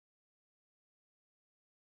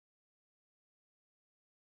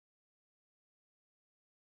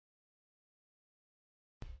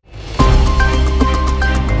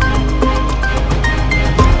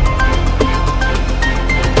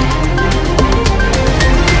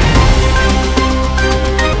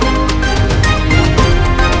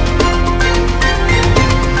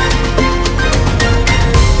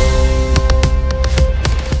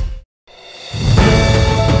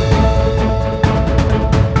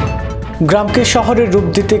গ্রামকে শহরের রূপ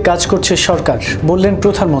দিতে কাজ করছে সরকার, বললেন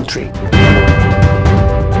প্রধানমন্ত্রী।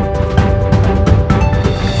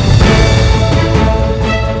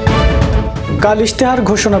 কাল ইশতেহার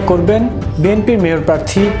ঘোষণা করবেন বিএনপির মেয়র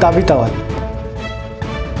প্রার্থী তাবিত আওয়াল।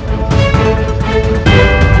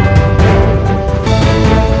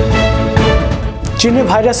 চীনে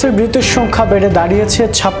ভাইরাসের মৃতের সংখ্যা বেড়ে দাঁড়িয়েছে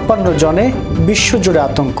 ৫৬ জনে, বিশ্বজুড়ে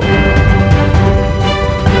আতঙ্ক।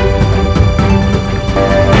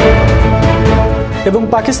 এবং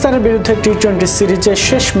পাকিস্তানের বিরুদ্ধে টি-20 সিরিজের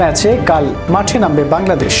শেষ ম্যাচে কাল মাঠে নামবে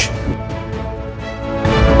বাংলাদেশ।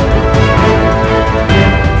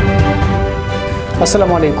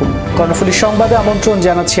 আসসালামু আলাইকুম। কর্ণফুলি সংবাদে আমন্ত্রণ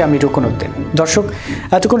জানাচ্ছি আমি রুকনউদ্দিন। দর্শক,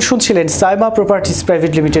 এতক্ষণ শুনছিলেন সাইমা প্রপার্টিজ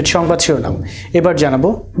প্রাইভেট লিমিটেড সংবাদ শিরোনাম। এবার জানাবো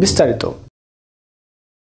বিস্তারিত।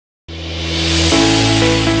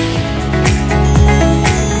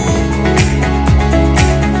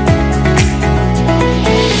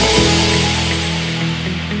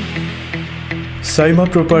 Saima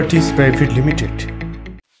properties private limited.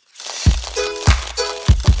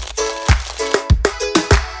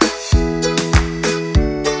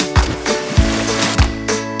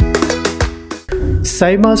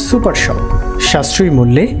 Saima super shop, সাশ্রয়ী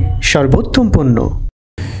মূল্যে সর্বোত্তম পণ্য।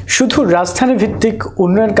 শুধু রাজধানী ভিত্তিক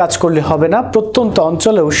উন্নয়ন কাজ করলে হবে না, প্রত্যন্ত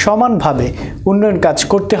অঞ্চলেও সমানভাবে উন্নয়ন কাজ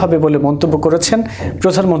করতে হবে বলে মন্তব্য করেছেন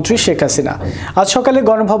প্রধানমন্ত্রী শেখ হাসিনা। আজ সকালে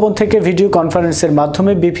গণভবন থেকে ভিডিও কনফারেন্সের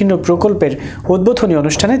মাধ্যমে বিভিন্ন প্রকল্পের উদ্বোধনী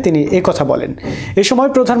অনুষ্ঠানে তিনি একথা বলেন। এ সময়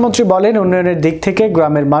প্রধানমন্ত্রী বলেন, উন্নয়নের দিক থেকে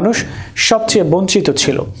গ্রামের মানুষ সবচেয়ে বঞ্চিত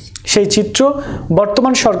ছিল। সেই চিত্র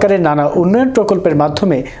বর্তমান সরকারের নানা উন্নয়ন প্রকল্পের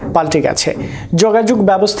মাধ্যমে পাল্টে গেছে। যোগাযোগ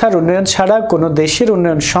ব্যবস্থার উন্নয়ন ছাড়া কোনো দেশের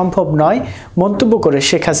উন্নয়ন সম্ভব নয় মন্তব্য করে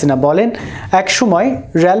শেখ হাসিনা বলেন, একসময়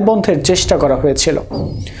রেল বন্ধের চেষ্টা করা হয়েছিল,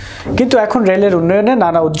 কিন্তু এখন রেলের উন্নয়নে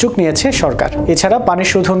নানা উদ্যোগ নিয়েছে সরকার। এছাড়া পানি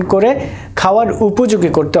শোধন করে খাওয়ার উপযোগী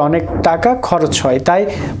করতে অনেক টাকা খরচ হয়, তাই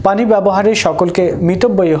পানি ব্যবহারে সকলকে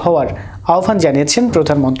মিতব্যয়ী হওয়ার আহ্বান জানিয়েছেন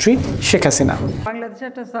প্রধানমন্ত্রী শেখ হাসিনা। বাংলাদেশে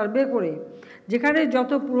একটা সার্ভে করে যেখানে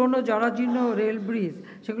যত পুরনো জরাজীর্ণ রেল ব্রিজ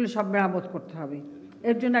সেগুলো সব মেরামত করতে হবে।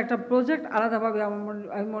 এর জন্য একটা প্রজেক্ট আলাদাভাবে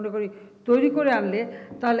আমি মনে করি তৈরি করে আনলে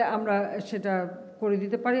তাহলে আমরা সেটা করে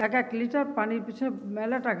দিতে পারি। এক লিটার পানির পিছনে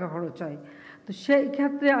মেলা টাকা খরচ হয়। তো সেই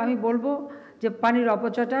ক্ষেত্রে আমি বলবো যে পানির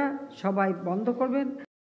অপচয়টা সবাই বন্ধ করবেন।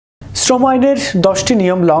 শ্রম আইনের 10টি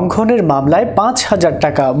নিয়ম লঙ্ঘনের মামলায় ৫,০০০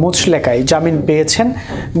 টাকা মুচলেকায় জামিন পেয়েছেন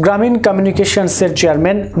গ্রামীণ কমিউনিকেশনসের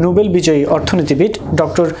চেয়ারম্যান, নোবেল বিজয়ী অর্থনীতিবিদ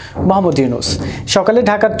ডক্টর মোহাম্মদ ইউনুস। সকালে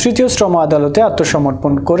ঢাকার তৃতীয় শ্রম আদালতে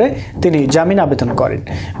আত্মসমর্পণ করে তিনি জামিন আবেদন করেন।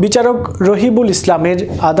 বিচারক রহিবুল ইসলামের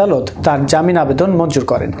আদালত তার জামিন আবেদন মঞ্জুর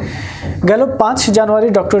করেন। গেল ৫ জানুয়ারি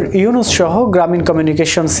ডক্টর ইউনুস সহ গ্রামীণ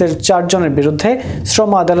কমিউনিকেশনসের 4 জনের বিরুদ্ধে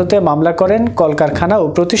শ্রম আদালতে মামলা করেন কলকারখানা ও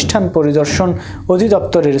প্রতিষ্ঠান পরিদর্শন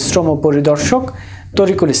অধিদপ্তরের শ্রম পরিদর্শক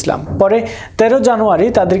তরিকুল ইসলাম। পরে 13 জানুয়ারি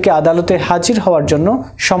তাদেরকে আদালতে হাজির হওয়ার জন্য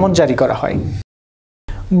সমন জারি করা হয়।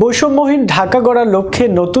 বৈষম্যহীন ঢাকা গড়ার লক্ষ্যে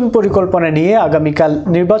নতুন পরিকল্পনা নিয়ে আগামীকাল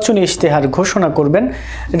নির্বাচনী ইশতেহার ঘোষণা করবেন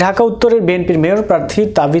ঢাকা উত্তরের বিএনপির মেয়র প্রার্থী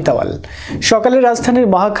তাবিত আওয়াল। সকালে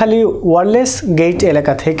রাজধানীর মহাখালী ওয়ারলেস গেট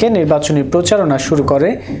এলাকা থেকে নির্বাচনী প্রচারণা শুরু করে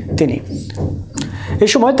তিনি। এ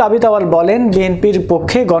সময় তাবিত আওয়াল বলেন, বিএনপির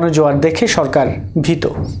পক্ষে গণজোয়ার দেখে সরকার ভীত।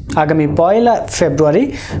 আগামী 1 ফেব্রুয়ারি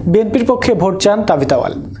বিএনপির পক্ষে ভোট চান তাবিত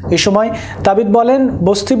আওয়াল। এ সময় তাবিত বলেন,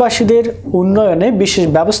 বস্তিবাসীদের উন্নয়নে বিশেষ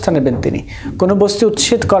ব্যবস্থা নেবেন তিনি। কোনো বস্তি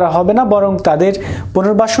উচ্ছেদ করা হবে না, বরং তাদের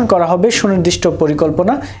পুনর্বাসন করা হবে সুনির্দিষ্ট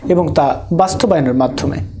পরিকল্পনা এবং তা বাস্তবায়নের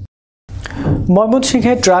মাধ্যমে।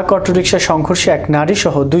 ময়মনসিংহে ট্রাক অটোরিকশা সংঘর্ষে এক নারী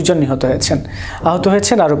সহ 2 জন নিহত হয়েছেন, আহত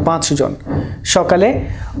হয়েছেন আরও 5 জন। সকালে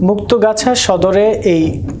মুক্তগাছা সদরে এই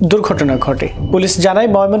দুর্ঘটনা ঘটে। পুলিশ জানায়,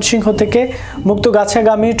 ময়মনসিংহ থেকে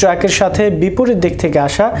মুক্তগাছাগামী ট্রাকের সাথে বিপরীত দিক থেকে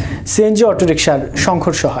আসা সিএনজি অটোরিকশার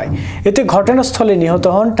সংঘর্ষ হয়। এতে ঘটনাস্থলে নিহত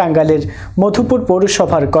হন টাঙ্গাইলের মধুপুর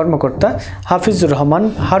পৌরসভার কর্মকর্তা হাফিজুর রহমান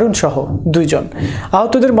হারুন সহ 2 জন।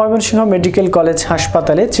 আহতদের ময়মনসিংহ মেডিকেল কলেজ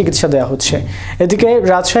হাসপাতালে চিকিৎসা দেওয়া হচ্ছে। এদিকে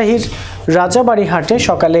রাজশাহীর রাজাবাড়িহাটে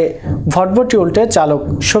সকালে ভটভটি উল্টে চালক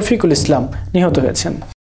শফিকুল ইসলাম নিহত হয়েছেন।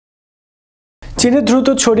 চীনে দ্রুত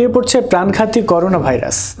ছড়িয়ে পড়ছে প্রাণঘাতী করোনা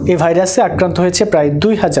ভাইরাস। এই ভাইরাসে আক্রান্ত হয়েছে প্রায়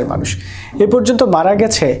 2000 মানুষ। এ পর্যন্ত মারা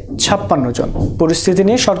গেছে 56 জন। পরিস্থিতি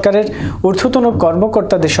নিয়ে সরকারের ঊর্ধ্বতন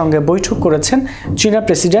কর্মকর্তাদের সঙ্গে বৈঠক করেছেন চীনা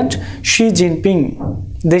প্রেসিডেন্ট শি জিনপিং।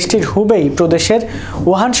 দেশটির হুবেই প্রদেশের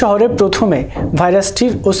ওহান শহরে প্রথমে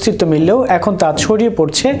ভাইরাসটির অস্তিত্ব মিললেও এখন তা ছড়িয়ে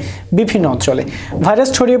পড়ছে বিভিন্ন অঞ্চলে। ভাইরাস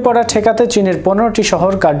ছড়িয়ে পড়া ঠেকাতে চীনের 15টি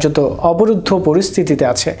শহর কার্যত অবরুদ্ধ পরিস্থিতিতে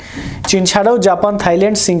আছে। চীন ছাড়াও Japan,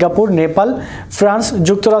 Thailand, Singapore, Nepal, France,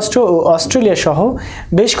 যুক্তরাষ্ট্র ও অস্ট্রেলিয়া সহ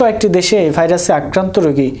বেশ কয়েকটি দেশে এই ভাইরাসে আক্রান্ত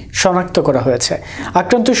রোগী শনাক্ত করা হয়েছে।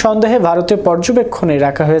 আক্রান্ত সন্দেহে ভারতে পর্যবেক্ষণে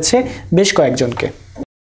রাখা হয়েছে বেশ কয়েকজনকে।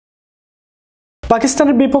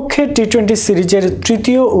 পাকিস্তানের বিপক্ষে টি-20 সিরিজের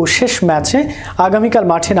তৃতীয় ও শেষ ম্যাচে আগামীকাল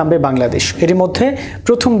মাঠে নামবে বাংলাদেশ। এর মধ্যে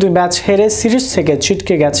প্রথম 2 ম্যাচ হেরে সিরিজ থেকে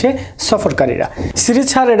ছিটকে গেছে সফরকারীরা। সিরিজ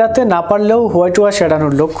হার এড়াতে না পারলেও হোয়াইট ওয়াশ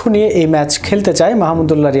এড়ানোর লক্ষ্য নিয়ে এই ম্যাচ খেলতে চায়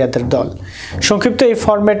মাহমুদুল্লাহ রিয়াদের দল। সংক্ষিপ্ত এই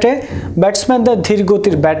ফরম্যাটে ব্যাটসম্যানদের ধীর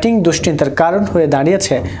গতির ব্যাটিং দুশ্চিন্তার কারণ হয়ে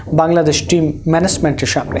দাঁড়িয়েছে বাংলাদেশ টিম ম্যানেজমেন্টের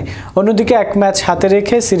সামনে। অন্যদিকে 1 ম্যাচ হাতে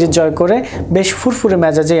রেখে সিরিজ জয় করে বেশ ফুরফুরে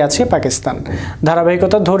মেজাজে আছে পাকিস্তান।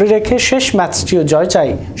 ধারাবাহিকতা ধরে রেখে শেষ ম্যাচটিও জয় চাই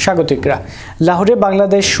স্বাগতিকরা। লাহোরে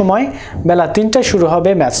বাংলাদেশ সময় বেলা 3টায় শুরু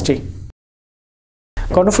হবে ম্যাচটি।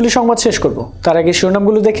 কর্ণফুলী সংবাদ শেষ করব, তার আগে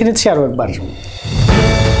শিরোনামগুলো দেখে নিচ্ছি আরও একবার।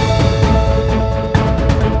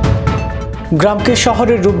 গ্রামকে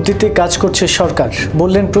শহরের রূপ দিতে কাজ করছে সরকার,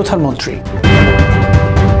 বললেন প্রধানমন্ত্রী।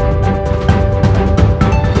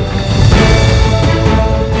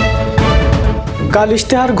 কাল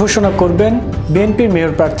ইশতেহার ঘোষণা করবেন বিএনপির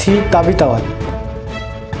মেয়র প্রার্থী তাবিত আওয়াল।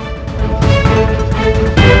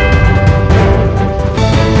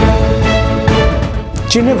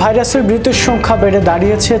 চীনে ভাইরাসের মৃতের সংখ্যা বেড়ে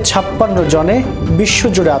দাঁড়িয়েছে 56 জনে,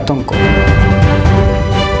 বিশ্বজুড়ে আতঙ্ক।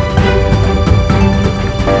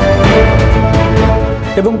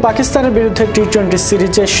 এবং পাকিস্তানের বিরুদ্ধে টি-20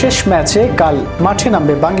 সিরিজের শেষ ম্যাচে কাল মাঠে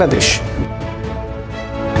নামবে বাংলাদেশ।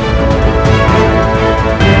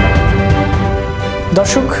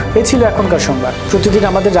 দর্শক, এ ছিল এখনকার সংবাদ। প্রতিদিন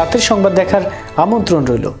আমাদের রাতের সংবাদ দেখার আমন্ত্রণ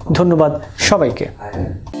রইল। ধন্যবাদ সবাইকে।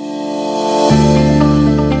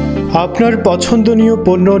 আপনার পছন্দনীয়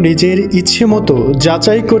পণ্য নিজের ইচ্ছে মতো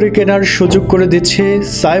যাচাই করে কেনার সুযোগ করে দিচ্ছে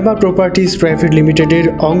সাইমা প্রপার্টিজ প্রাইভেট লিমিটেডের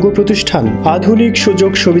অঙ্গ প্রতিষ্ঠান আধুনিক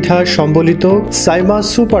সুযোগ সুবিধা সম্বলিত সাইমা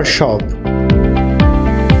সুপার শপ।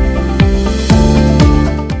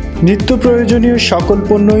 নিত্য প্রয়োজনীয় সকল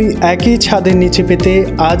পণ্যই একই ছাদের নিচে পেতে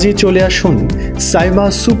আজই চলে আসুন সাইমা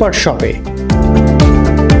সুপার শপে।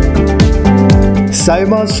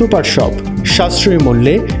 সাইমা সুপার শপ, সাশ্রয়ী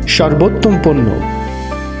মূল্যে সর্বোত্তম পণ্য।